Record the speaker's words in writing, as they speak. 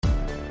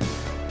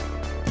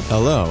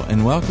Hello,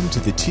 and welcome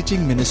to the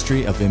teaching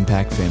ministry of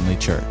Impact Family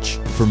Church.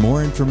 For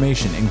more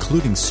information,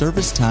 including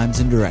service times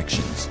and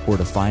directions, or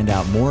to find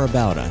out more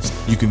about us,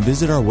 you can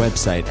visit our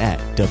website at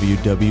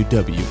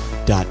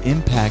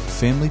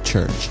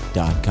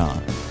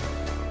www.impactfamilychurch.com.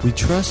 We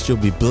trust you'll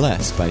be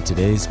blessed by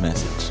today's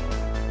message.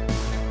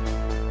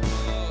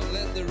 Oh,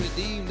 let the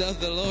redeemed of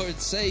the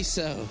Lord say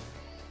so.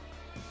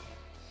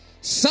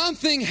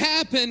 Something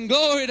happened,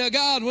 glory to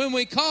God, when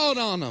we called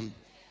on Him.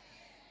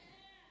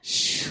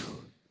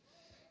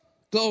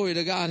 Glory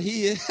to God.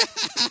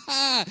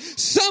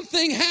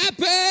 Something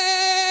happened,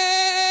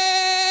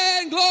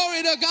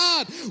 glory to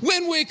God,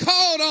 when we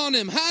called on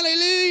Him.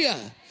 Hallelujah.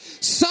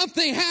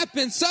 Something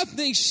happened,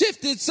 something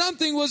shifted,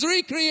 something was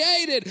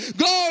recreated.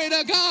 Glory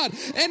to God.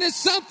 And it's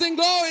something,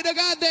 glory to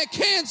God, that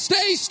can't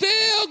stay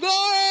still. Glory.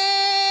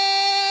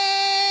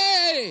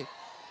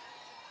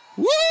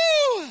 Woo!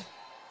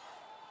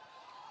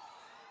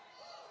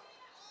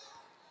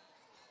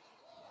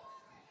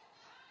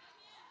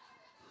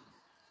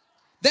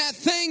 That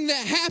thing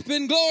that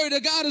happened, glory to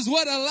God, is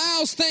what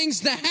allows things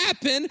to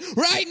happen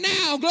right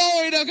now,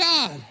 glory to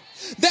God.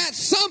 That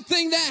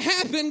something that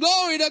happened,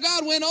 glory to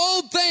God, when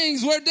old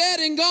things were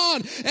dead and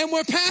gone and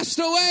were passed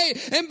away,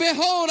 and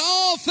behold,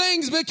 all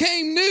things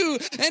became new,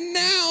 and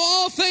now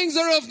all things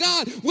are of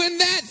God. When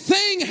that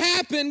thing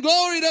happened,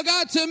 glory to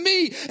God, to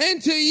me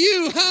and to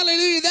you,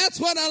 hallelujah, that's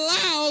what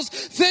allows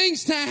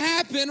things to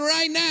happen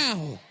right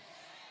now.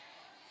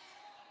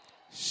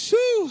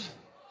 Shoo.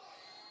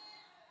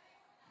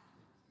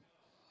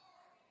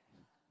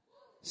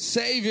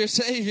 Savior,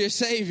 Savior,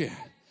 Savior.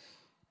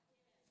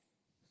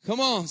 Come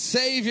on,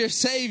 Savior,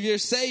 Savior,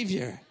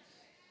 Savior.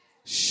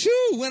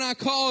 Shoo, when I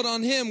called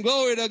on Him,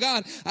 glory to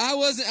God,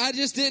 I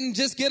just didn't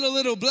just get a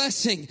little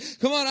blessing.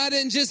 Come on, I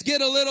didn't just get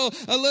a little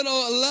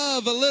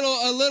love,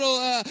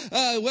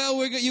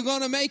 you're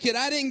going to make it.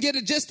 I didn't get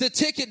just a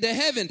ticket to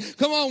heaven.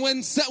 Come on,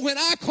 when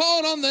I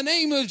called on the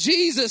name of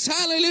Jesus,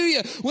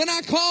 hallelujah, when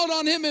I called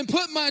on Him and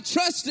put my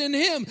trust in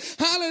Him,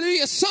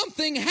 hallelujah,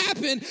 something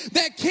happened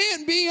that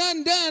can't be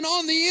undone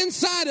on the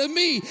inside of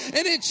me.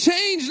 And it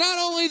changed not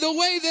only the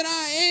way that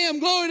I am,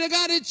 glory to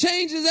God, it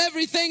changes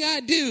everything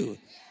I do.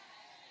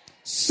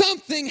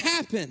 Something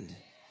happened.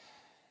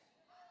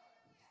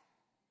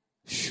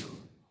 Whew.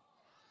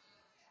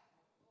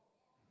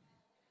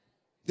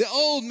 The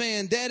old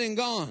man dead and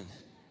gone.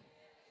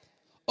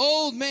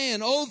 Old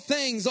man, old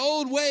things,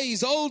 old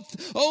ways, old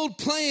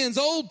plans,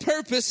 old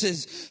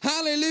purposes.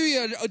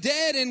 Hallelujah.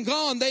 Dead and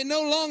gone. They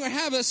no longer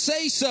have a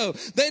say-so.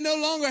 They no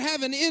longer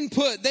have an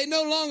input. They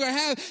no longer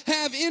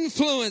have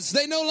influence.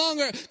 They no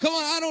longer, come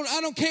on,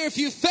 I don't care if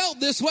you felt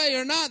this way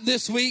or not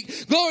this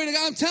week. Glory to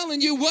God. I'm telling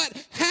you what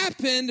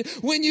happened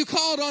when you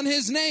called on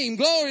His name.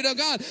 Glory to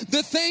God.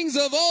 The things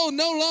of old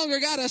no longer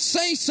got a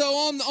say-so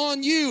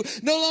on you.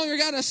 No longer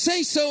got a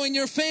say-so in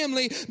your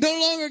family. No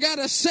longer got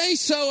a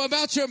say-so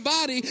about your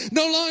body.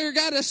 No longer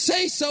got to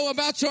say so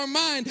about your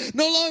mind.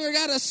 No longer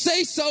got to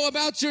say so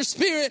about your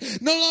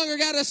spirit. No longer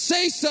got to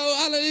say so,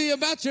 hallelujah,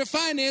 about your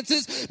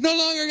finances. No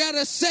longer got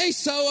to say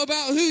so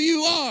about who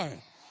you are.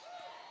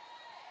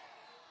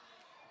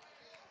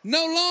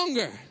 No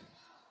longer.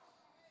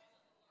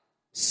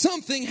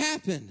 Something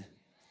happened.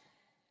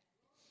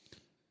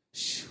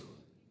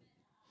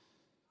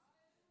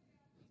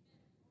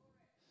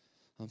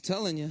 I'm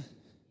telling you,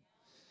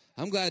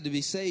 I'm glad to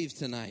be saved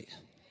tonight.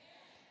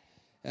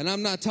 And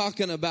I'm not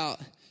talking about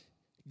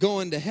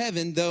going to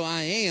heaven, though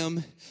I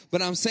am,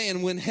 but I'm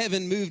saying when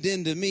heaven moved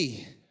into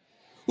me.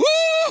 Woo!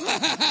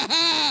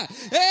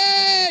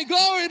 Hey,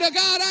 glory to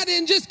God. I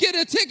didn't just get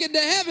a ticket to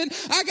heaven.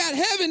 I got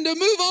heaven to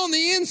move on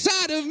the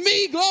inside of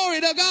me, glory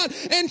to God,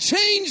 and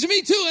change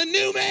me to a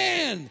new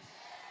man.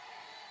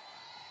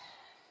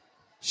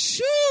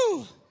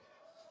 Shoo!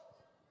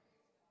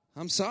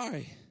 I'm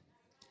sorry.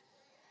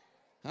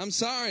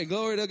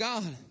 Glory to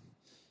God.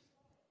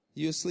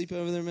 You asleep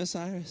over there, Miss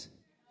Iris?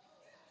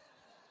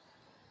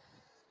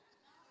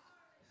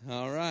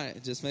 All right,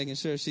 just making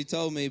sure. She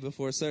told me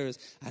before service,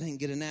 I didn't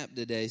get a nap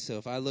today, so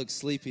if I look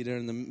sleepy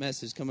during the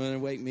message, come in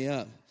and wake me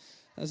up.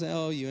 I said,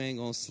 oh, you ain't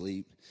going to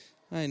sleep.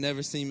 I ain't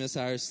never seen Miss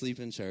Iris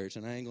sleep in church,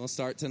 and I ain't going to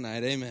start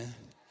tonight. Amen.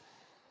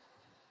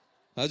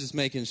 I was just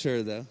making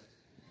sure, though.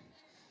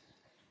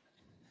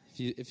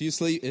 If you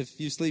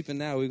sleeping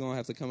now, we're going to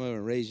have to come over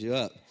and raise you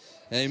up.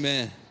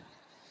 Amen.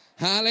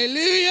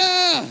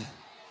 Hallelujah.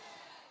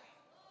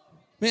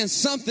 Man,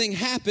 something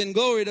happened.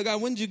 Glory to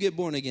God. When did you get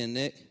born again,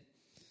 Nick?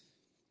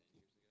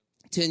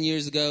 10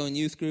 years ago in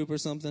youth group or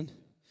something?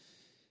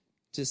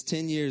 Just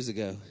 10 years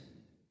ago.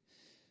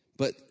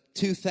 But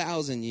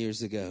 2,000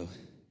 years ago,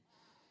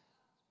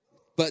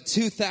 But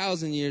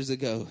 2,000 years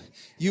ago,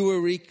 you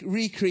were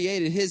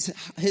recreated.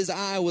 His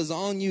eye was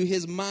on you.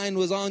 His mind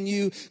was on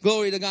you.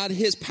 Glory to God.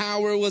 His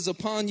power was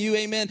upon you.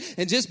 Amen.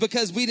 And just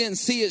because we didn't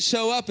see it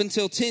show up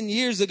until 10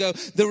 years ago,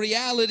 the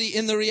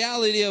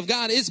reality of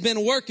God, it's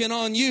been working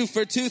on you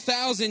for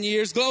 2,000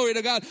 years. Glory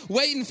to God.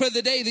 Waiting for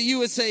the day that you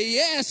would say,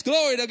 yes,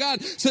 glory to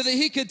God, so that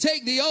he could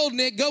take the old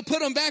Nick, go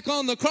put him back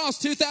on the cross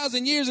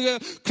 2,000 years ago,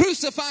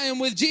 crucify him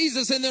with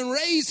Jesus, and then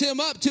raise him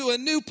up to a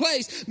new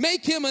place,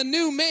 make him a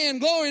new man.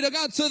 Glory to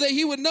God. So that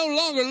he would no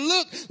longer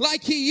look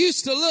like he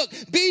used to look,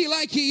 be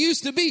like he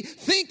used to be,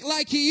 think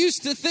like he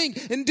used to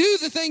think, and do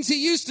the things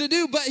he used to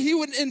do, but he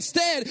would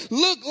instead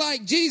look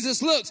like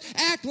Jesus looks,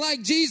 act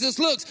like Jesus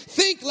looks,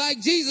 think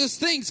like Jesus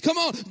thinks. Come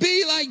on,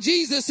 be like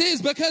Jesus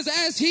is, because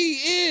as he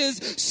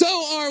is,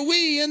 so are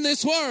we in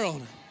this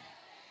world.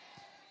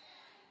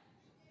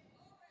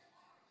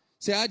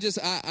 See,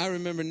 I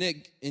remember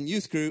Nick in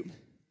youth group,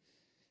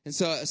 and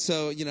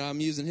so you know, I'm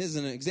using his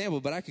as an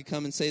example, but I could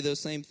come and say those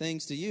same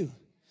things to you.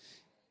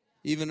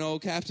 Even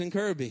old Captain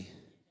Kirby.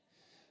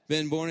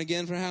 Been born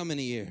again for how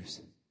many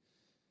years?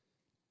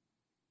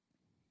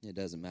 It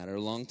doesn't matter. A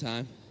long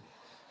time.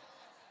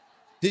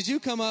 Did you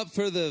come up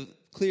for the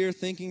clear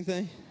thinking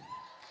thing?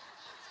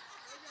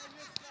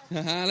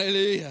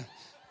 Hallelujah.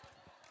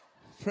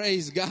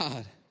 Praise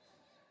God.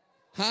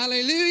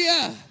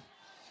 Hallelujah.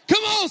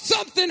 Come on,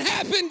 something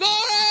happened. Glory.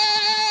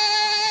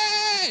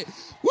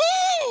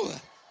 Woo.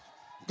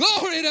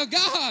 Glory to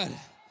God.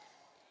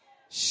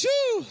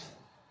 Shoo.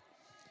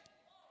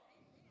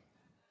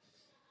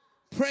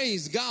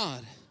 Praise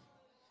God.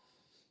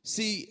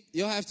 See,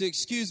 you'll have to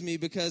excuse me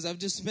because I've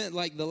just spent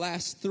like the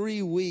last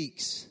 3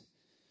 weeks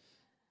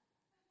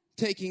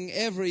taking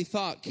every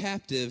thought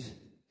captive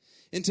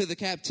into the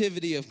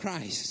captivity of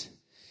Christ.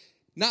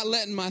 Not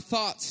letting my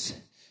thoughts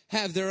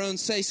have their own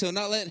say-so.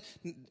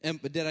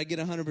 Did I get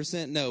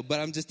 100%? No, but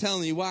I'm just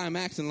telling you why I'm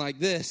acting like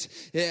this.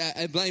 Yeah,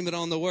 I blame it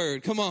on the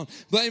word. Come on,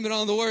 blame it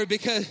on the word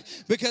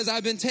because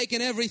I've been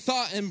taking every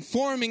thought and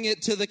forming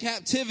it to the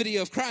captivity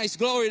of Christ.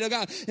 Glory to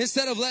God.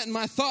 Instead of letting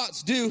my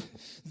thoughts do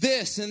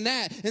this and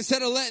that,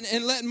 instead of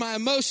letting my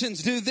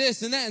emotions do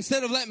this and that,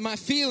 instead of letting my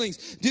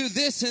feelings do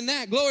this and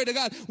that, glory to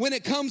God. When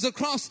it comes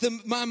across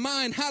my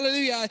mind,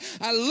 hallelujah,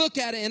 I look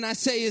at it and I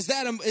say, is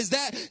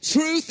that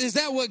truth? Is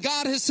that what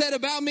God has said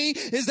about me?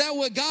 Is that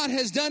what God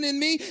has done in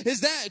me? Is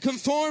that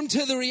conformed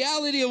to the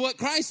reality of what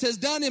Christ has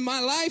done in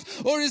my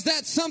life? Or is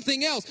that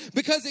something else?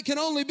 Because it can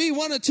only be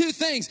one of two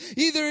things.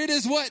 Either it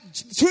is what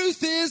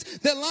truth is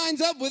that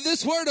lines up with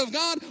this word of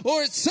God,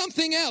 or it's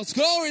something else.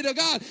 Glory to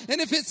God.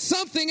 And if it's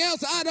something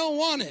else, I don't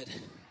want it.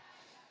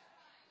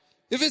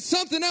 If it's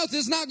something else,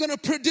 it's not going to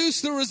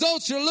produce the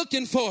results you're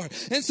looking for.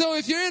 And so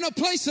if you're in a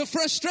place of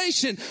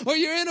frustration, or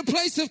you're in a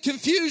place of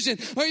confusion,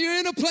 or you're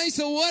in a place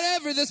of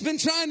whatever that's been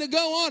trying to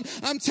go on,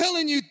 I'm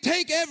telling you,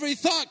 take every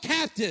thought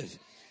captive.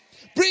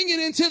 Bring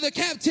it into the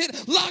captivity.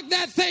 Lock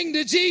that thing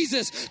to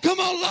Jesus. Come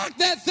on, lock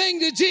that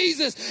thing to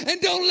Jesus and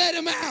don't let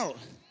him out.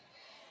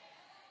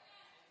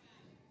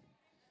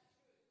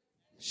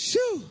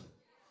 Shoo.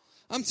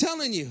 I'm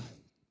telling you.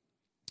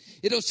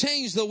 It'll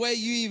change the way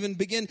you even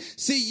begin.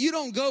 See, you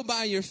don't go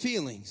by your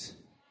feelings.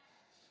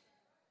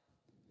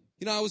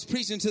 You know, I was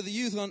preaching to the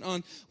youth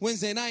on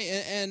Wednesday night,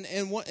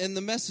 and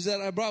the message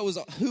that I brought was,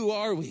 who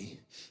are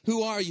we?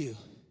 Who are you?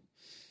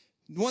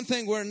 One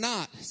thing we're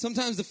not.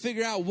 Sometimes to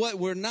figure out what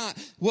we're not,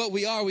 what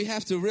we are, we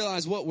have to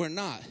realize what we're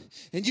not.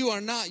 And you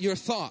are not your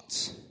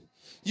thoughts.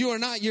 You are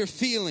not your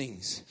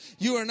feelings.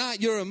 You are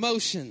not your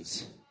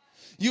emotions.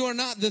 You are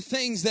not the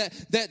things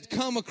that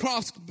come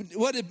across.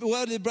 What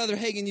did Brother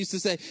Hagin used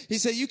to say? He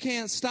said, you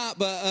can't stop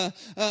a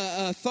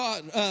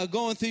thought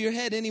going through your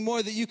head any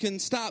more than you can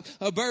stop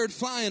a bird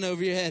flying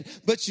over your head.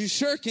 But you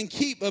sure can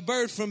keep a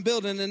bird from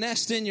building a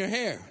nest in your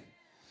hair.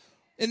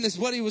 And this,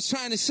 what he was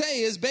trying to say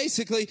is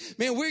basically,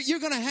 man, you're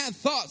going to have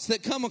thoughts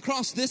that come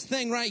across this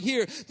thing right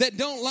here that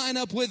don't line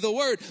up with the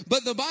word.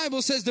 But the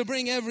Bible says to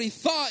bring every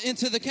thought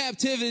into the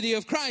captivity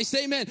of Christ.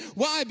 Amen.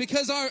 Why?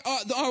 Because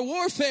our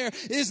warfare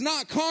is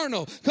not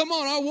carnal. Come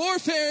on, our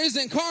warfare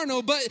isn't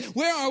carnal, but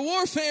where our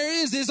warfare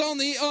is on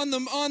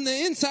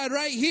the inside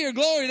right here.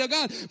 Glory to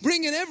God.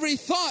 Bringing every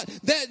thought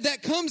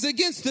that comes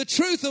against the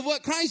truth of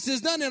what Christ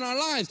has done in our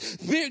lives.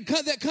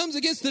 That comes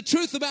against the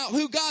truth about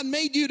who God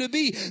made you to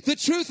be. The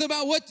truth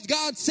about what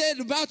God said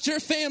about your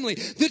family,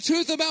 the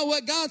truth about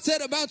what God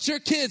said about your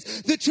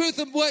kids, the truth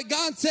of what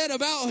God said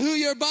about who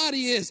your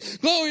body is.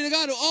 Glory to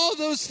God. All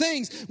those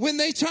things, when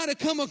they try to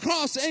come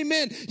across,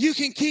 amen, you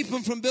can keep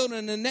them from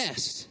building a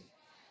nest.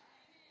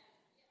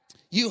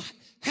 You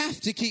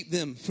have to keep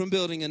them from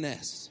building a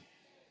nest.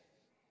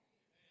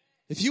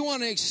 If you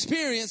want to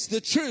experience the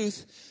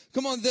truth,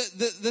 come on,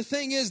 the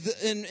thing is,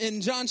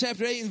 in John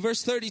chapter 8 and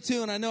verse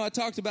 32, and I know I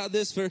talked about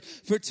this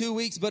for 2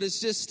 weeks, but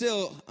it's just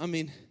still, I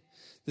mean,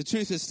 the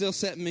truth is still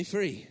setting me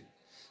free.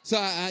 So,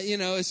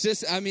 it's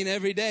just,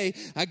 every day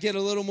I get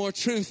a little more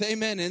truth,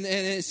 amen, and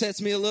it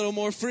sets me a little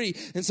more free.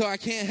 And so I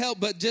can't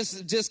help but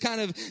just kind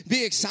of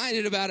be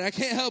excited about it. I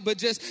can't help but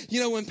just,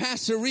 when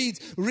Pastor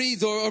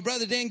reads or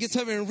Brother Dan gets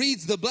over and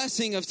reads the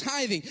blessing of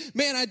tithing,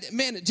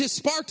 it just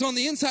sparked on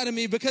the inside of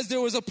me, because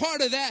there was a part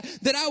of that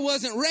I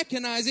wasn't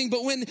recognizing.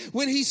 But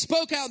when he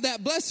spoke out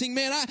that blessing,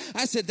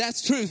 I said,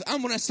 that's truth.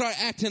 I'm going to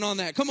start acting on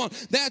that. Come on,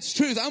 that's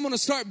truth. I'm going to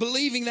start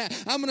believing that.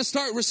 I'm going to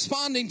start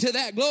responding to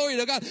that. Glory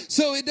to God.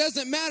 So it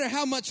doesn't matter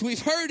how much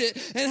we've heard it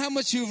and how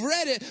much you've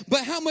read it,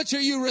 but how much are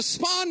you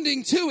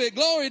responding to it?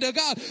 Glory to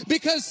God.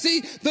 Because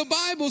see, the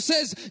Bible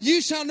says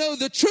you shall know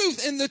the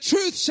truth and the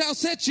truth shall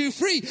set you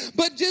free.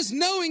 But just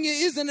knowing it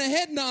isn't a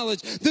head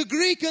knowledge. The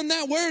Greek in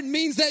that word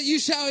means that you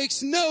shall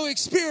know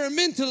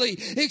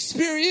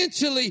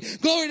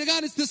experientially. Glory to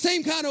God. It's the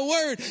same kind of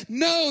word.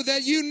 Know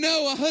that you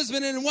know a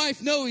husband and a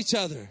wife know each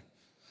other.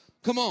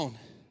 Come on.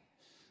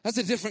 That's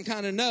a different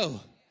kind of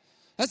know.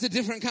 That's a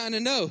different kind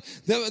of know.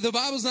 The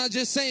Bible's not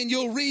just saying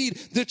you'll read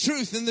the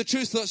truth and the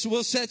truth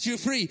will set you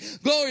free.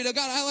 Glory to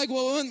God. I like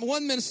what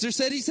one minister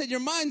said. He said,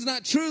 your mind's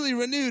not truly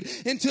renewed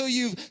until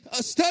you've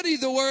studied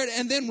the word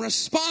and then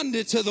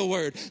responded to the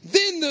word.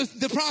 Then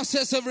the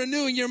process of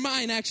renewing your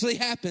mind actually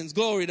happens.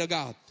 Glory to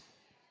God.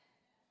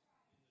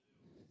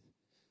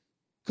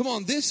 Come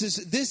on, this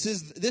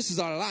is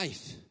our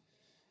life.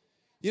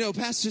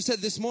 Pastor said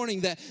this morning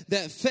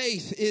that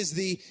faith is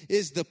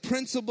the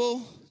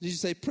principle. Did you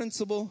say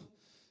principle?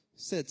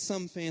 Said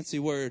some fancy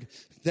word.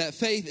 That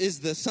faith is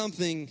the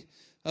something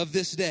of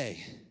this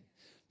day.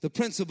 The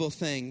principal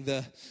thing,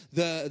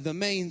 the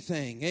main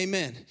thing.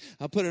 Amen.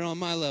 I'll put it on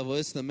my level.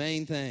 It's the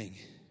main thing.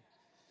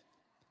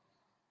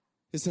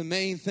 It's the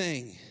main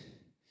thing.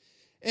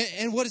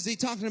 And what is he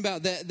talking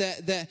about?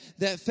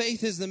 That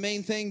faith is the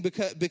main thing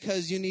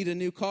because you need a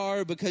new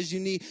car, because you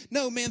need...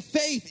 No, man,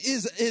 faith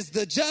is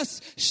the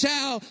just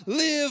shall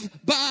live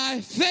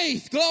by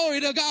faith. Glory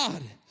to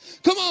God.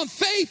 Come on,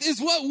 faith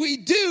is what we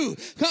do.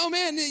 Come on,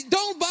 man,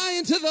 don't buy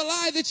into the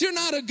lie that you're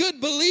not a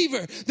good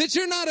believer, that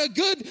you're not a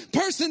good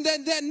person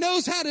that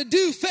knows how to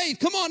do faith.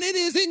 Come on, it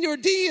is in your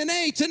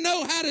DNA to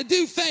know how to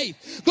do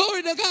faith.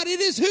 Glory to God,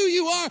 it is who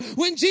you are.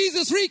 When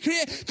Jesus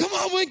recreated, come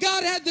on, when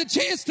God had the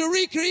chance to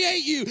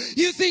recreate you,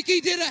 you think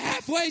he did a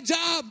halfway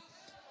job?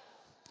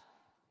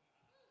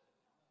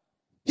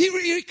 He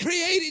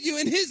recreated you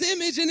in his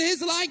image and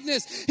his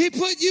likeness. He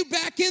put you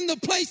back in the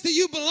place that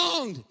you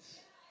belonged.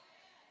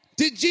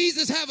 Did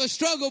Jesus have a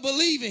struggle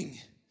believing?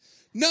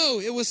 No,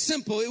 it was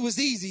simple. It was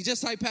easy,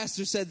 just like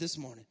Pastor said this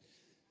morning.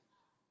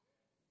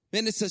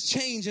 Man, it's a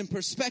change in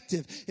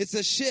perspective. It's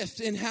a shift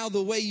in how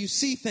the way you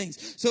see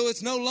things. So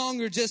it's no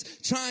longer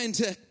just trying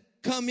to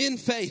come in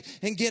faith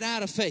and get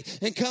out of faith,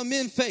 and come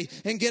in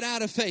faith and get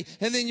out of faith,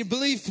 and then you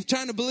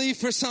trying to believe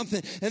for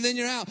something, and then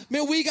you're out.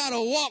 Man, we got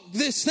to walk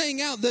this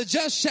thing out. The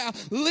just shall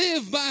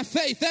live by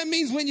faith. That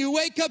means when you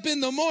wake up in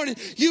the morning,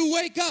 you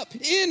wake up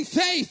in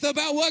faith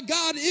about what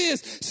God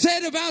is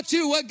said about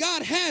you, what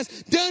God has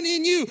done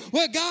in you,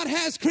 what God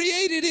has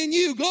created in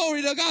you.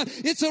 Glory to God.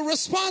 It's a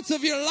response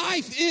of your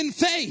life in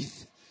faith.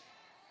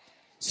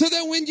 So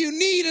that when you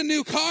need a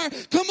new car,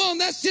 come on,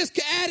 that's just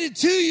added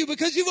to you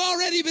because you've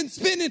already been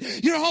spending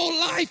your whole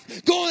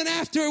life going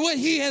after what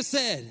he has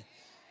said.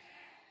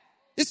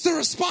 It's the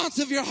response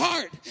of your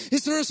heart.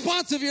 It's the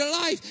response of your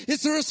life.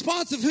 It's the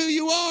response of who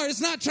you are.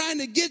 It's not trying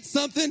to get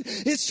something.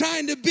 It's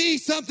trying to be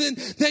something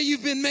that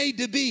you've been made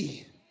to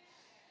be.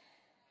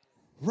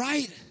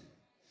 Right?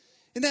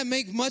 Doesn't that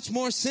make much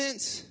more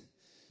sense?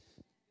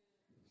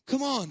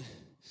 Come on.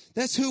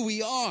 That's who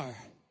we are.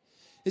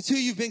 It's who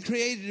you've been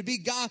created to be.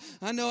 God,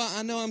 I know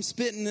I'm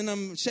spitting and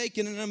I'm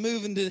shaking and I'm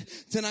moving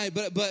tonight,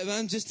 but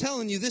I'm just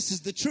telling you, this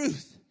is the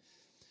truth.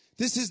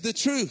 This is the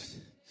truth.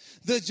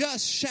 The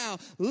just shall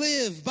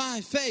live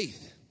by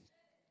faith.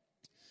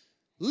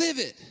 Live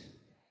it.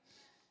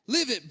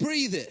 Live it,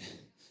 breathe it,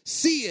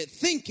 see it,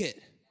 think it.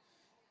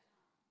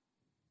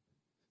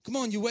 Come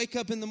on, you wake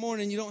up in the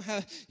morning, you don't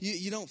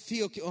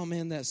feel, oh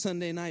man, that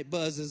Sunday night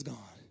buzz is gone.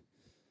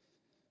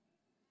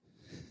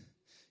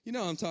 You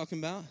know what I'm talking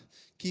about.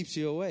 Keeps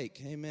you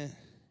awake. Amen.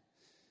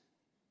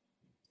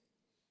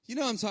 You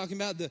know what I'm talking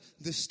about, the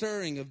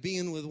stirring of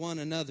being with one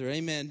another.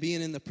 Amen.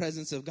 Being in the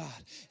presence of God.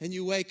 And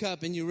you wake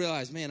up and you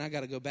realize, man, I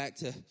got to go back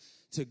to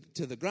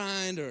the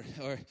grind. Or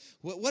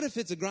what if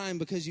it's a grind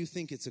because you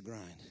think it's a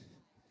grind?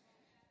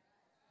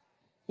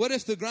 What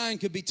if the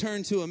grind could be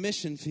turned to a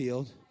mission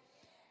field?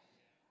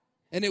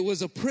 And it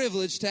was a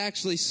privilege to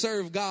actually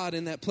serve God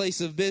in that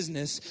place of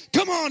business.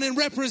 Come on and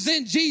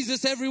represent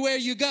Jesus everywhere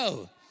you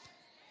go.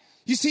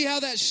 You see how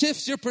that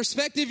shifts your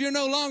perspective? You're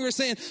no longer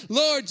saying,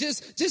 Lord,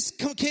 just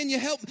can you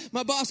help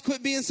my boss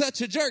quit being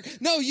such a jerk?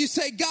 No, you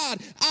say, God,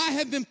 I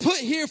have been put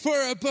here for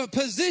a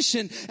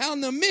position on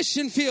the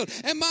mission field,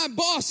 and my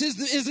boss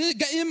is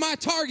in my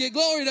target.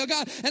 Glory to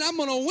God. And I'm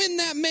going to win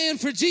that man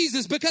for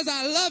Jesus because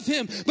I love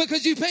him,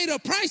 because you paid a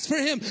price for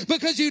him,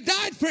 because you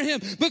died for him,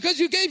 because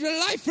you gave your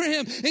life for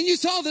him, and you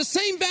saw the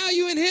same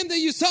value in him that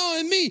you saw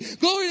in me.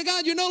 Glory to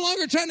God. You're no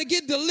longer trying to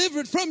get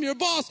delivered from your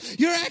boss.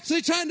 You're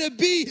actually trying to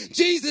be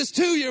Jesus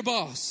Jesus to your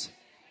boss.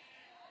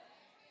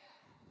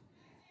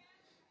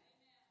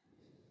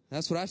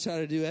 That's what I try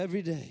to do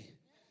every day.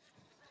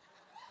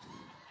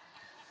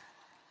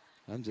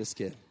 I'm just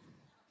kidding.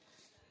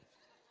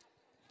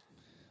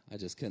 I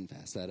just couldn't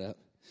pass that up.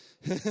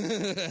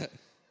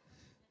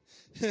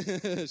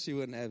 She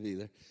wouldn't have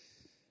either.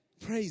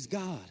 Praise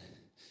God.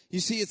 You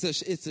see,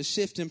 it's a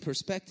shift in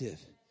perspective.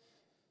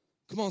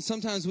 Come on,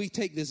 sometimes we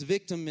take this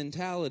victim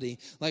mentality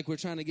like we're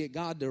trying to get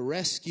God to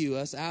rescue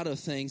us out of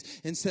things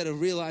instead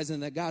of realizing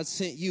that God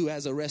sent you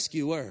as a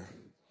rescuer.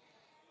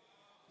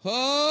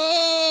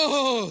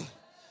 Oh!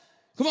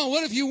 Come on,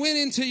 what if you went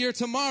into your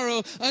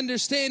tomorrow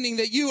understanding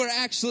that you are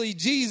actually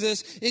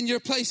Jesus in your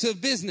place of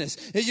business?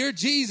 You're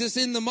Jesus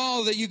in the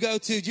mall that you go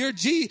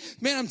to.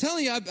 Man, I'm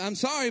telling you, I'm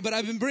sorry, but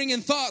I've been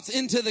bringing thoughts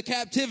into the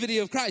captivity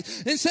of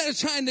Christ. Instead of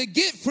trying to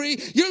get free,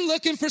 you're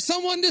looking for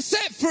someone to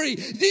set free.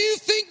 Do you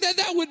think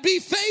that would be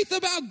faith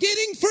about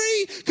getting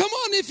free? Come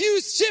on, if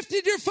you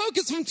shifted your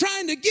focus from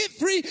trying to get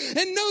free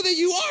and know that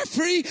you are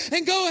free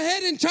and go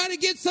ahead and try to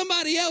get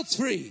somebody else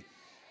free.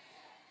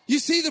 You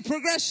see the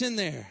progression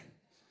there.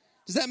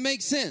 Does that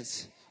make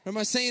sense? Or am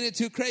I saying it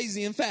too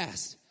crazy and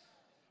fast?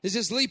 It's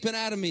just leaping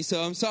out of me,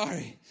 so I'm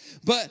sorry.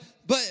 But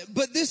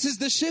this is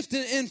the shift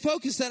in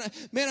focus that,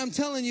 I'm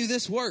telling you,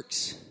 this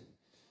works.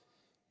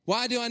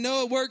 Why do I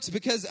know it works?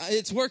 Because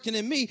it's working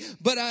in me.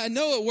 But I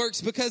know it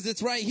works because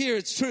it's right here.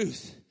 It's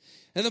truth.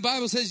 And the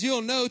Bible says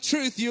you'll know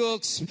truth.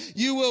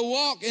 You will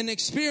walk and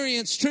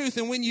experience truth.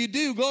 And when you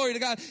do, glory to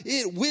God,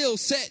 it will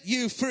set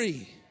you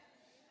free.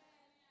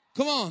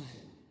 Come on.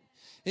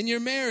 In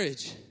your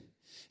marriage.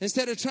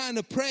 Instead of trying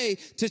to pray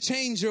to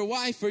change your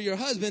wife or your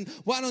husband,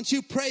 why don't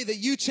you pray that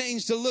you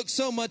change to look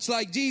so much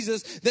like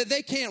Jesus that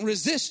they can't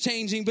resist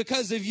changing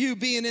because of you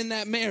being in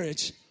that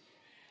marriage?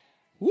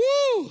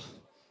 Woo!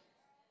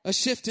 A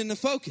shift in the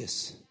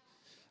focus.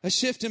 A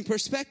shift in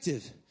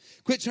perspective.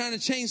 Quit trying to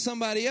change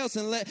somebody else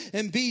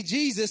and be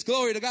Jesus,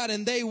 glory to God,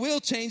 and they will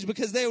change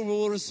because they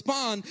will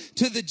respond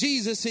to the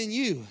Jesus in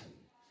you.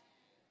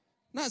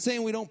 Not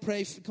saying we don't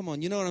pray. Come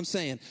on, you know what I'm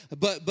saying.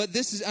 But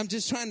I'm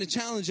just trying to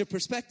challenge your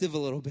perspective a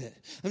little bit.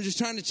 I'm just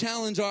trying to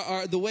challenge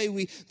the way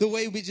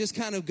we just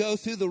kind of go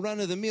through the run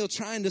of the meal,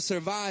 trying to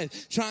survive.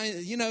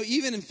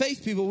 Even in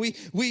faith people,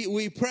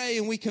 we pray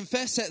and we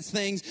confess that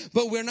things,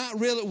 but we're not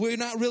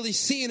really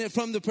seeing it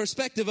from the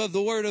perspective of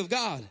the Word of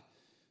God.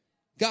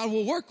 God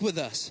will work with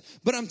us.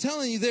 But I'm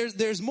telling you,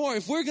 there's more.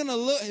 If we're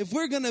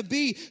gonna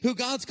be who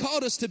God's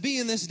called us to be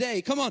in this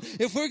day, come on,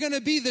 if we're gonna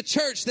be the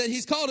church that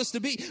He's called us to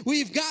be,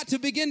 we've got to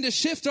begin to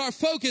shift our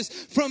focus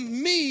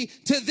from me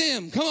to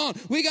them. Come on,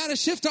 we gotta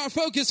shift our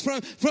focus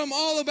from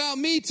all about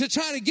me to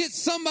trying to get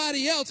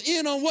somebody else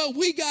in on what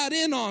we got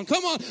in on.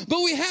 Come on,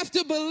 but we have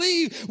to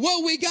believe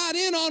what we got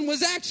in on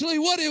was actually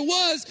what it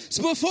was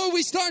before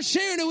we start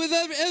sharing it with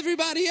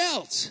everybody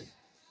else.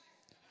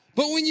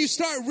 But when you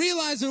start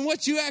realizing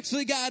what you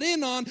actually got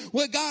in on,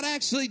 what God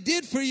actually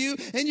did for you,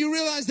 and you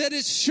realize that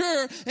it's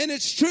sure and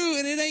it's true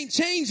and it ain't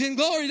changing,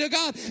 glory to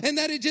God, and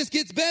that it just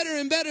gets better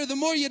and better the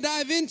more you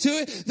dive into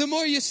it, the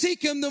more you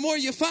seek Him, the more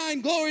you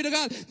find, glory to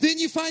God, then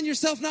you find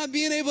yourself not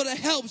being able to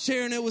help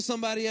sharing it with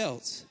somebody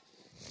else.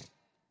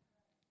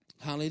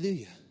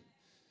 Hallelujah.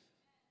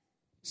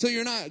 So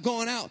you're not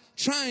going out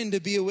trying to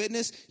be a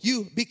witness,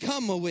 you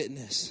become a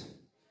witness.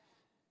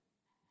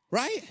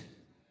 Right?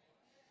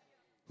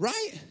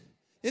 Right?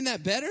 Isn't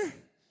that better?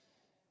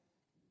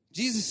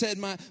 Jesus said,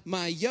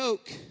 my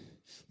yoke,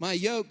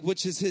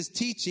 which is His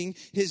teaching,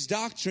 His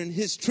doctrine,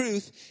 His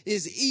truth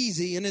is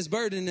easy and His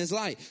burden is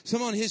light.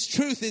 Come on, His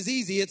truth is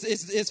easy.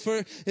 It's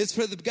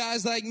for the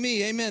guys like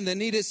me, amen, that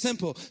need it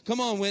simple.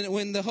 Come on,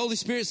 when the Holy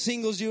Spirit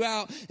singles you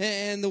out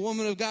and the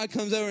woman of God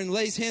comes over and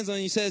lays hands on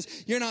you and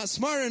says, you're not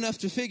smart enough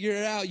to figure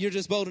it out, you're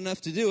just bold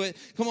enough to do it.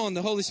 Come on,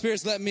 the Holy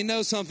Spirit's letting me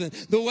know something.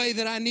 The way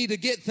that I need to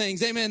get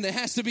things, amen, it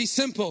has to be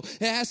simple.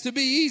 It has to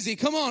be easy.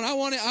 Come on, I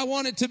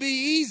want it to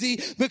be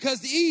easy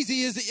because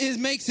easy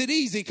makes it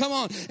easy. Come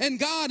on, and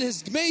God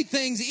has made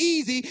things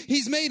easy.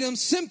 He's made them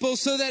simple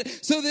so that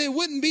it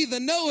wouldn't be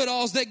the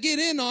know-it-alls that get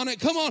in on it.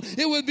 Come on,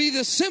 it would be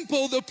the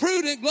simple, the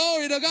prudent,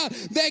 glory to God,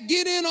 that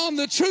get in on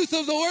the truth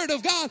of the Word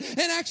of God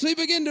and actually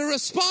begin to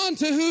respond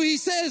to who He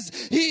says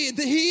He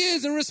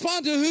is and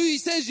respond to who He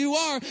says you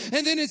are,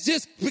 and then it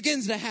just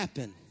begins to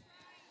happen.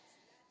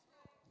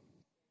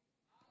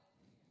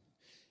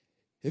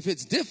 If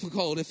it's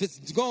difficult, if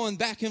it's going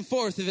back and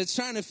forth, if it's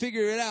trying to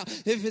figure it out,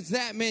 if it's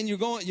that, man, you're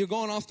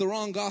going off the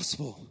wrong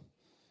gospel.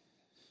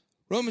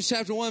 Romans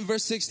chapter 1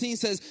 verse 16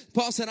 says,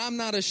 Paul said, I'm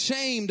not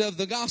ashamed of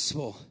the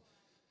gospel.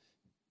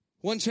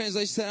 One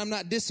translation said, I'm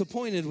not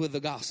disappointed with the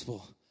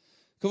gospel.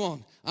 Come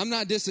on.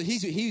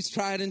 He's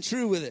tried and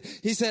true with it.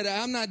 He said,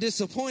 I'm not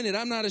disappointed.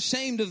 I'm not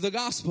ashamed of the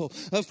gospel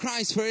of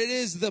Christ, for it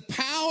is the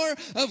power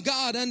of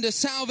God unto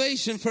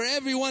salvation for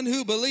everyone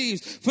who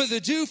believes, for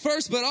the Jew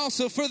first, but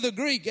also for the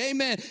Greek.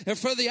 Amen. And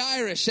for the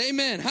Irish.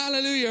 Amen.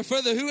 Hallelujah.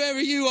 For the whoever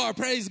you are.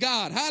 Praise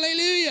God.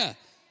 Hallelujah.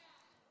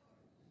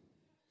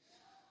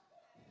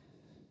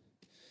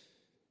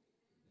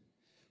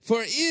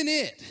 For in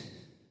it,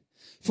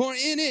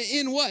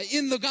 in what?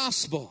 In the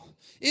gospel.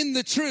 in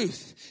the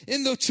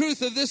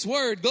truth of this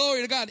word.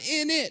 Glory to God,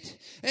 in it.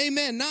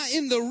 Amen. Not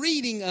in the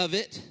reading of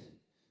it.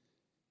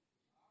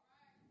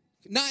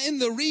 Not in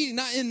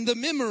the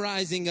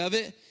memorizing of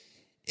it.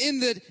 In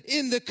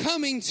the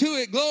coming to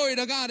it, glory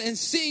to God, and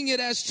seeing it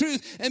as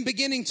truth and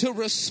beginning to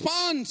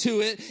respond to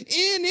it.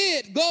 In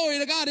it, glory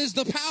to God, is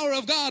the power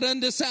of God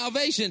unto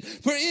salvation.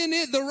 For in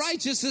it the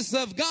righteousness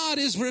of God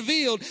is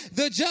revealed.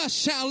 The just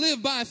shall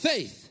live by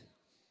faith.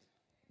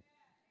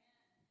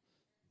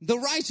 The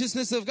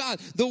righteousness of God,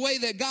 the way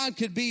that God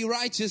could be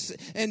righteous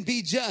and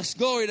be just,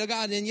 glory to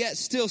God, and yet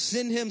still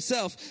send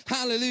himself,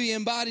 hallelujah,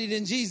 embodied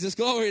in Jesus,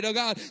 glory to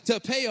God, to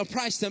pay a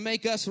price to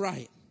make us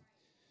right.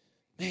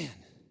 Man.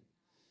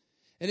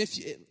 And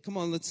come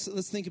on,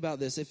 let's think about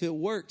this. If it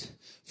worked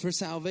for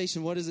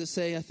salvation, what does it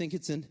say? I think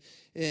it's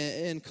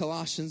in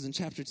Colossians in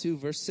chapter 2,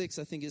 verse 6.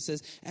 I think it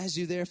says, as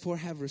you therefore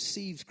have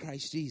received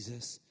Christ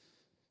Jesus,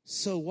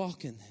 so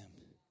walk in him,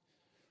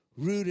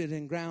 rooted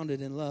and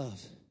grounded in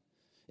love,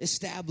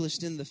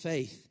 established in the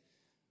faith,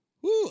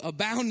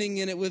 abounding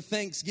in it with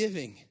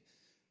thanksgiving.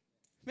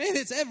 Man,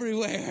 it's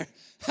everywhere.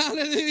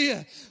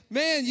 Hallelujah.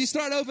 Man, you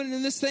start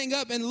opening this thing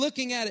up and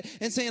looking at it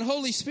and saying,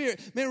 Holy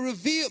Spirit, man,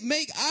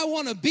 I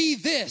want to be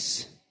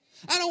this.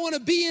 I don't want to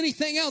be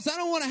anything else. I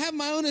don't want to have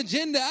my own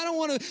agenda. I don't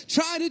want to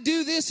try to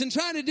do this and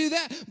try to do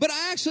that. But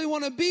I actually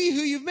want to be who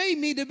you've made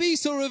me to be.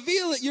 So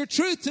reveal it, your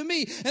truth to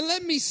me, and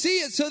let me see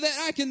it so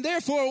that I can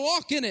therefore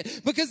walk in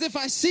it. Because if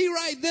I see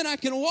right, then I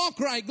can walk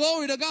right.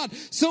 Glory to God.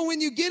 So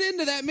when you get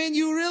into that, man,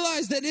 you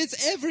realize that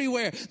it's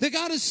everywhere. That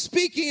God is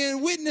speaking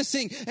and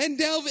witnessing and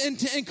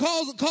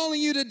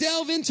calling you to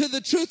delve into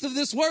the truth of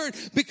this word,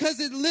 because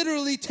it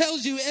literally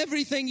tells you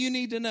everything you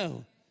need to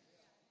know.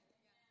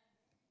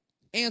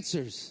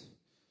 Answers.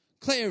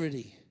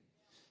 Clarity,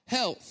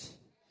 health,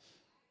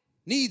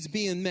 needs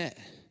being met,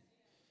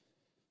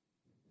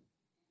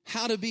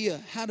 how to be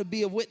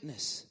a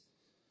witness,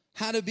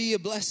 how to be a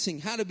blessing,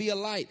 how to be a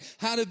light,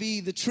 how to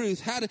be the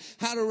truth, how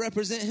to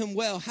represent him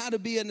well, how to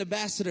be an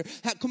ambassador.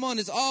 Come on,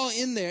 it's all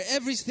in there.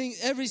 Every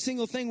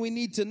single thing we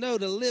need to know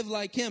to live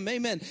like him.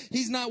 Amen.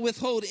 He's not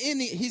withheld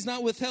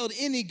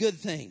any good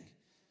thing.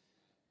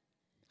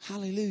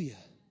 Hallelujah.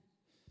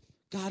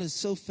 God is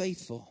so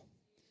faithful.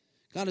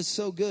 God is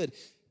so good.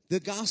 The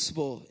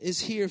gospel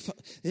is here.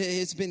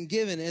 It's been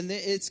given, and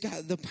it's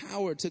got the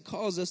power to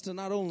cause us to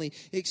not only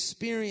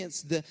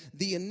experience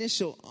the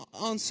initial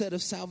onset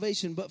of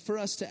salvation, but for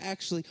us to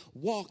actually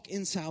walk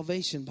in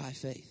salvation by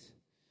faith.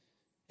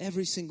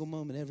 Every single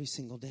moment, every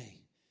single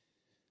day.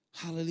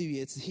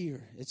 Hallelujah. It's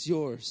here. It's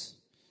yours.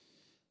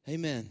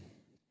 Amen.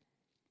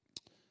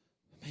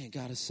 Man,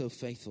 God is so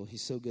faithful.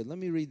 He's so good. Let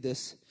me read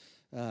this.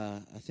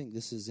 I think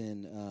this is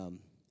in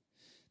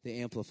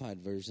the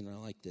Amplified Version. I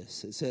like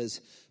this. It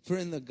says, for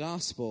in the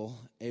gospel,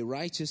 a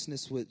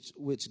righteousness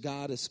which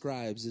God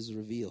ascribes is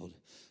revealed,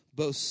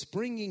 both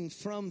springing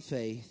from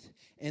faith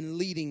and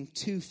leading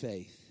to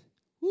faith.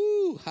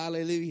 Woo,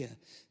 hallelujah.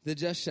 The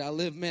just shall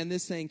live. Man,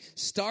 this thing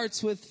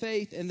starts with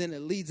faith and then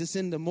it leads us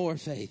into more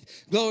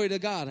faith. Glory to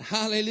God.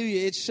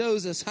 Hallelujah. It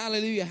shows us,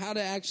 hallelujah, how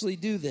to actually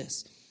do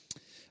this.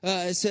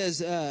 It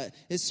says,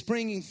 it's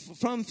springing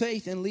from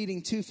faith and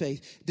leading to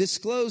faith,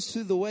 disclosed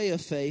through the way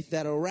of faith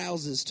that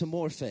arouses to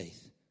more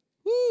faith.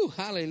 Woo,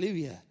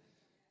 hallelujah.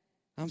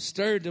 I'm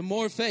stirred to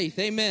more faith.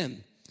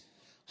 Amen.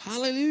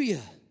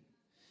 Hallelujah.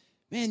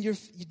 Man,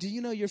 do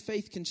you know your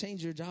faith can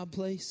change your job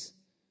place?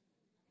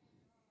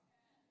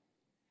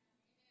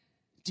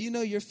 Do you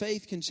know your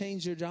faith can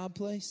change your job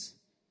place?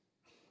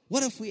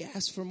 What if we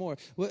ask for more?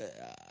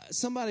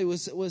 Somebody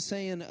was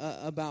saying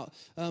about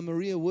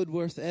Maria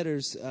Woodworth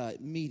Etter's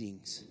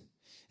meetings,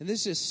 and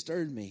this just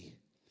stirred me.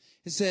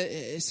 It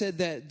said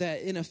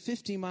that in a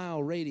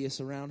 50-mile radius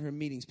around her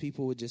meetings,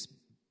 people would just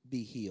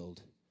be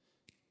healed.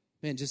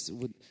 Man,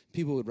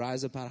 people would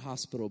rise up out of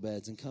hospital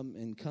beds and come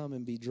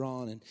and be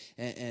drawn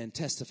and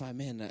testify.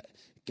 Man,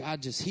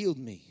 God just healed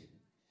me.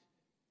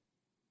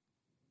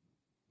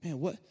 Man,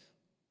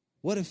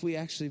 what if we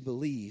actually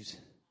believed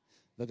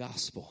the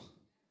gospel?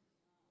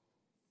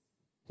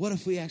 What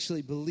if we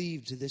actually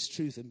believed this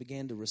truth and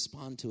began to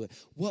respond to it?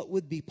 What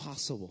would be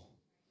possible?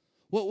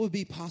 What would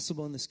be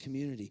possible in this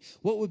community?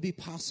 What would be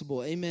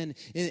possible, amen,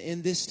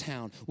 in this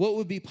town? What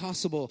would be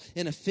possible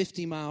in a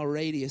 50-mile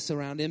radius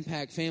around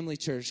Impact Family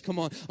Church? Come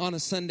on a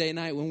Sunday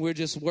night when we're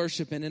just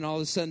worshiping and all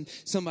of a sudden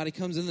somebody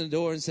comes in the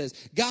door and says,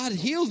 God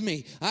healed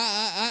me.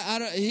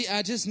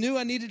 I just knew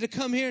I needed to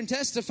come here and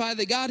testify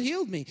that God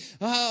healed me.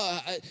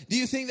 Do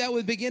you think that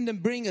would begin to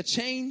bring a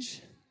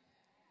change?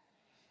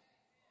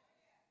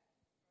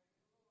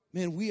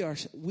 Man, we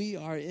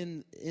are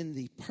in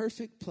the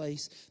perfect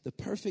place, the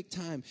perfect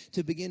time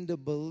to begin to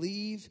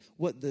believe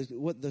what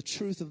the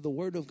truth of the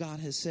Word of God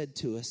has said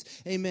to us.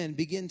 Amen.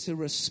 Begin to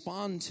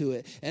respond to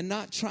it and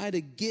not try to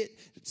get.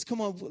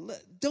 Come on,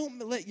 don't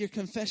let your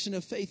confession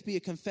of faith be a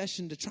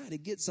confession to try to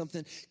get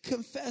something.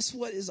 Confess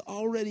what has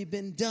already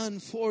been done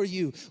for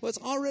you, what's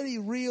already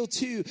real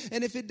to you.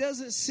 And if it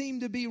doesn't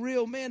seem to be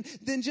real, man,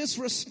 then just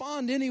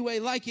respond anyway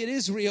like it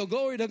is real.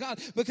 Glory to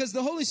God. Because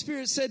the Holy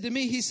Spirit said to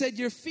me, He said,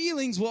 your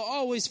feelings will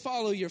always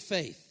follow your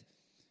faith.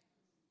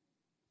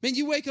 Man,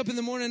 you wake up in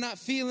the morning not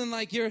feeling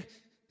like you're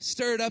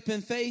stirred up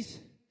in faith.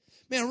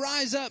 Man,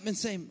 rise up and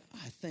say,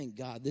 I thank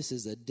God this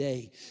is a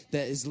day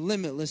that is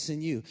limitless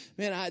in you.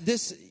 Man,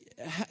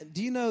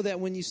 do you know that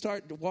when you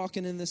start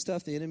walking in this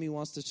stuff, the enemy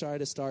wants to try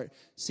to start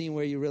seeing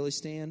where you really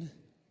stand?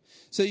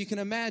 So you can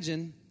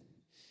imagine,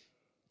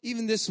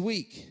 even this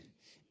week,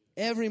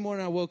 every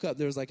morning I woke up,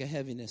 there was like a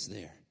heaviness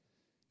there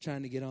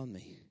trying to get on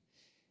me.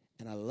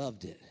 And I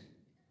loved it.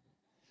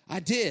 I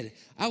did.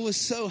 I was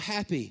so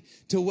happy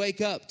to wake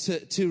up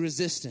to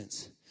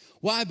resistance.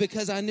 Why?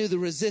 Because I knew the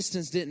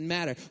resistance didn't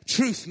matter.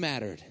 Truth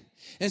mattered.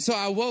 And so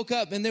I woke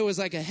up and there was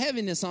like a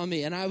heaviness on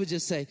me. And I would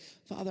just say,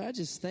 Father, I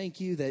just thank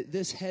you that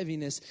this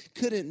heaviness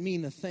couldn't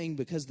mean a thing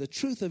because the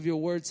truth of your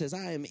word says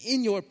I am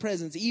in your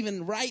presence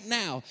even right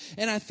now.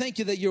 And I thank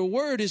you that your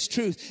word is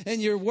truth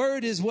and your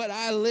word is what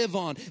I live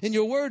on and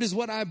your word is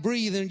what I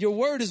breathe and your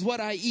word is what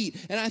I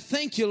eat. And I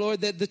thank you, Lord,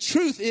 that the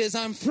truth is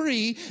I'm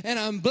free and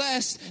I'm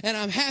blessed and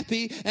I'm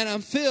happy and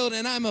I'm filled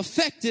and I'm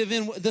effective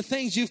in the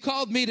things you've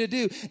called me to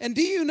do. And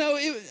do you know,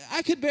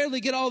 I could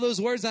barely get all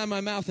those words out of my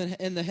mouth and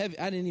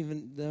I didn't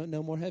even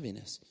know more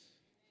heaviness.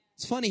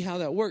 It's funny how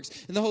that works.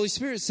 And the Holy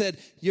Spirit said,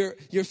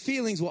 your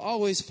feelings will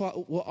always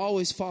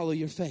follow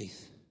your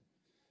faith.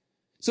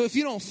 So if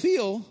you don't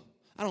feel,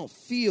 I don't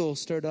feel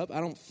stirred up.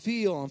 I don't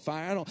feel on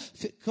fire.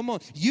 Come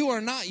on. You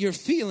are not your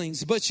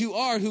feelings, but you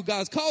are who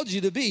God's called you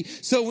to be.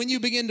 So when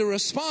you begin to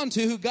respond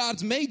to who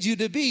God's made you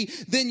to be,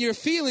 then your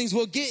feelings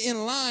will get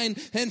in line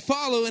and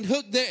follow and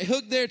hook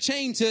their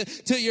chain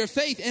to your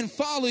faith and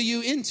follow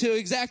you into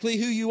exactly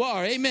who you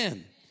are.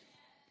 Amen.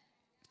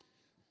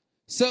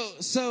 So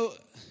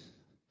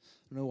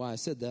I don't know why I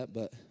said that,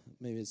 but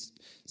maybe it's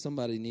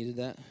somebody needed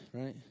that,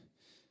 right?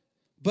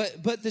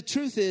 But the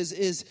truth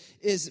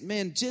is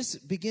man,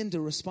 just begin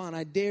to respond.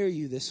 I dare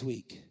you this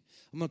week.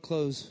 I'm going to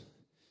close.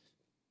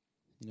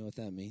 You know what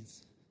that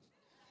means?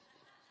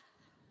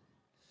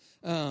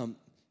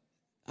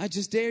 I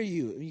just dare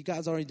you. You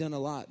guys already done a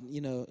lot,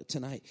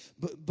 tonight.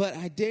 But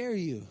I dare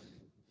you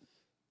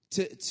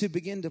to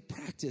begin to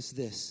practice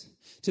this.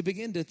 To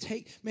begin to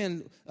take,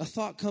 a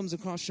thought comes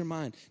across your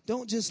mind.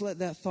 Don't just let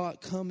that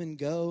thought come and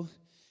go.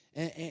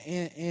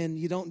 And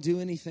you don't do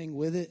anything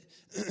with it.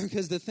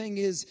 Because the thing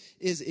is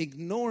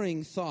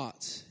ignoring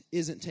thoughts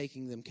isn't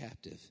taking them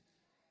captive.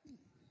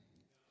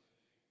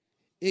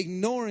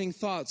 Ignoring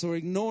thoughts or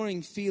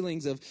ignoring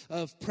feelings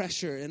of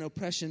pressure and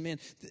oppression, man.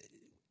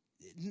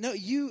 No,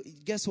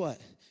 guess what?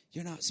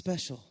 You're not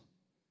special.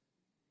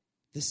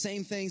 The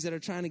same things that are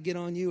trying to get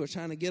on you are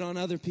trying to get on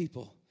other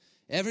people.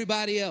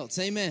 Everybody else,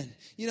 amen.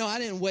 I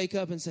didn't wake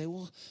up and say,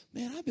 well,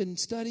 man, I've been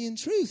studying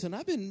truth and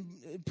I've been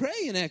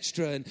praying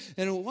extra.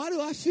 And why do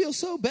I feel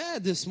so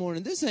bad this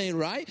morning? This ain't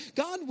right.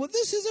 God, well,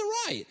 this isn't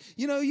right.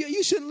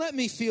 You shouldn't let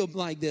me feel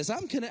like this. I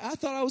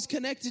thought I was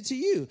connected to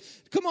you.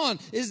 Come on,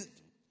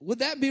 would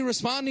that be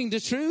responding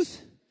to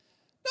truth?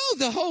 No,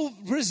 the whole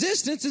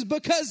resistance is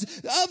because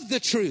of the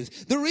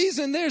truth. The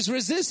reason there's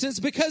resistance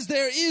because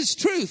there is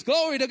truth.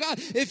 Glory to God.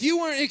 If you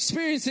weren't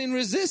experiencing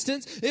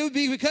resistance, it would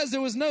be because there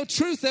was no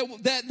truth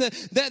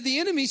that the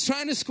enemy's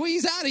trying to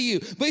squeeze out of you.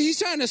 But he's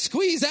trying to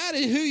squeeze out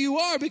of who you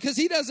are because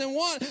he doesn't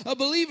want a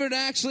believer to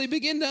actually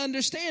begin to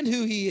understand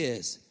who he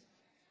is.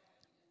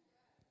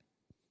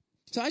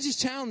 So I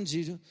just challenge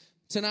you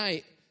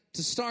tonight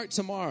to start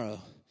tomorrow.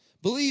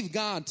 Believe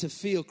God to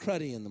feel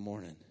cruddy in the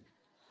morning.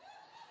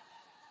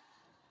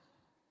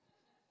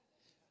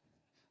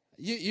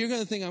 You're going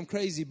to think I'm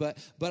crazy, but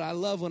I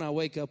love when I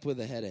wake up with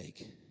a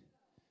headache.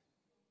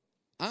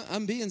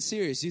 I'm being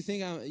serious. You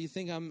think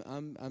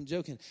I'm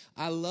joking?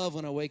 I love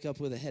when I wake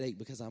up with a headache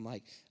because I'm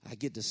like, I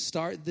get to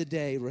start the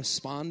day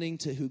responding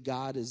to who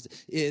God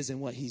is and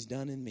what He's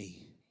done in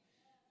me.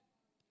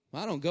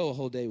 I don't go a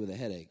whole day with a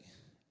headache.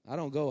 I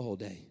don't go a whole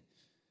day.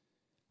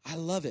 I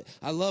love it.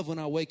 I love when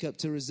I wake up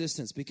to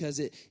resistance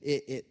because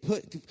it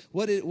put.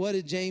 What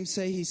did James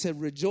say? He said,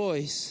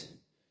 Rejoice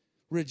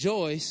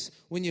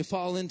when you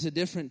fall into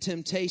different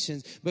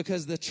temptations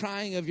because the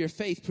trying of your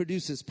faith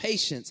produces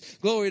patience.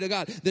 Glory to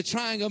God. The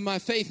trying of my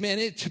faith, man,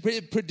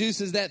 it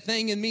produces that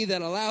thing in me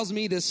that allows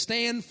me to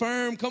stand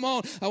firm. Come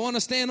on. I want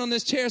to stand on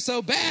this chair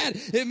so bad.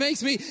 It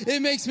makes me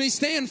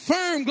stand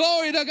firm.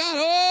 Glory to God.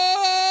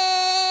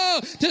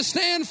 Oh, to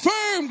stand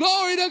firm.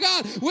 Glory to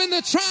God. When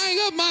the trying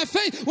of my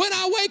faith, when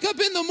I wake up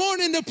in the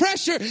morning to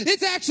pressure,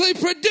 it's actually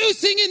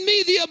producing in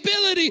me the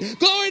ability,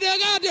 glory to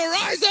God, to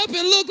rise up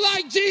and look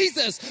like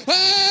Jesus.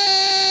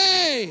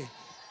 Hey!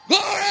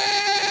 Glory!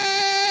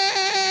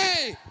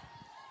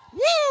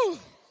 Woo!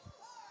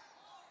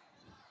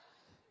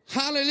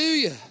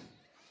 Hallelujah.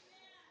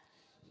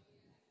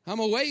 I'm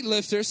a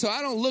weightlifter, so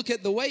I don't look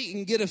at the weight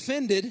and get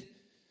offended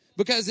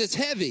because it's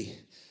heavy.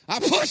 I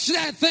push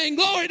that thing,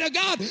 glory to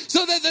God,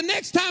 so that the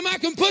next time I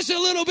can push a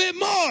little bit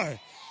more.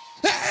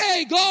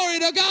 Hey, glory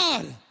to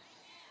God.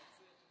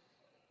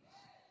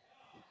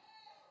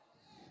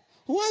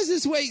 Why is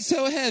this weight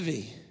so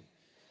heavy?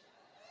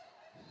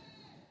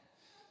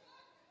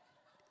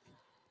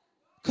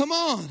 Come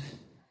on.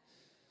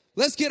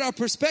 Let's get our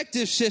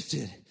perspective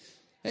shifted.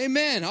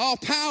 Amen. All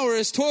power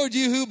is toward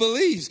you who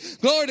believes.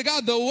 Glory to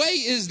God. The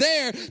weight is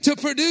there to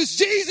produce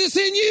Jesus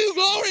in you.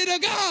 Glory to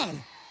God.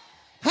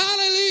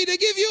 Hallelujah. To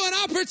give you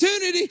an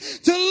opportunity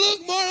to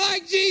look more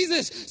like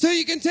Jesus so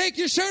you can take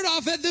your shirt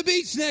off at the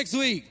beach next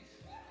week.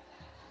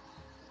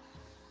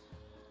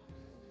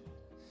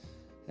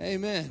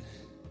 Amen.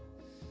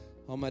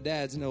 All my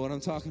dads know what I'm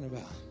talking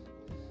about.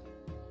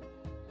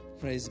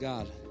 Praise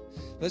God.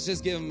 Let's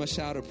just give him a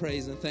shout of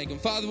praise and thank him.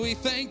 Father, we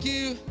thank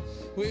you.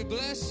 We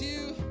bless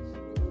you.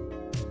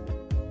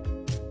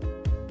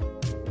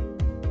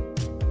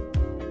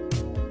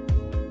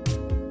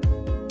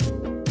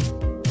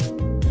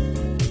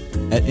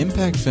 At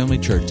Impact Family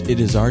Church, it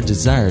is our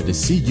desire to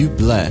see you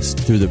blessed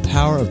through the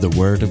power of the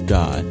Word of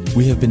God.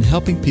 We have been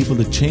helping people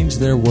to change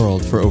their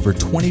world for over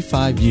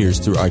 25 years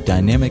through our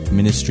dynamic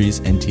ministries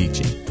and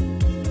teaching.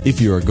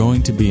 If you are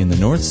going to be in the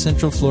North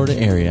Central Florida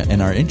area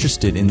and are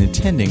interested in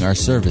attending our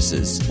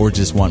services, or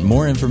just want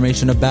more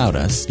information about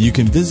us, you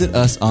can visit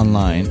us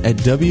online at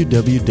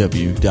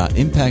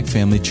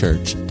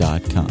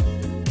www.impactfamilychurch.com.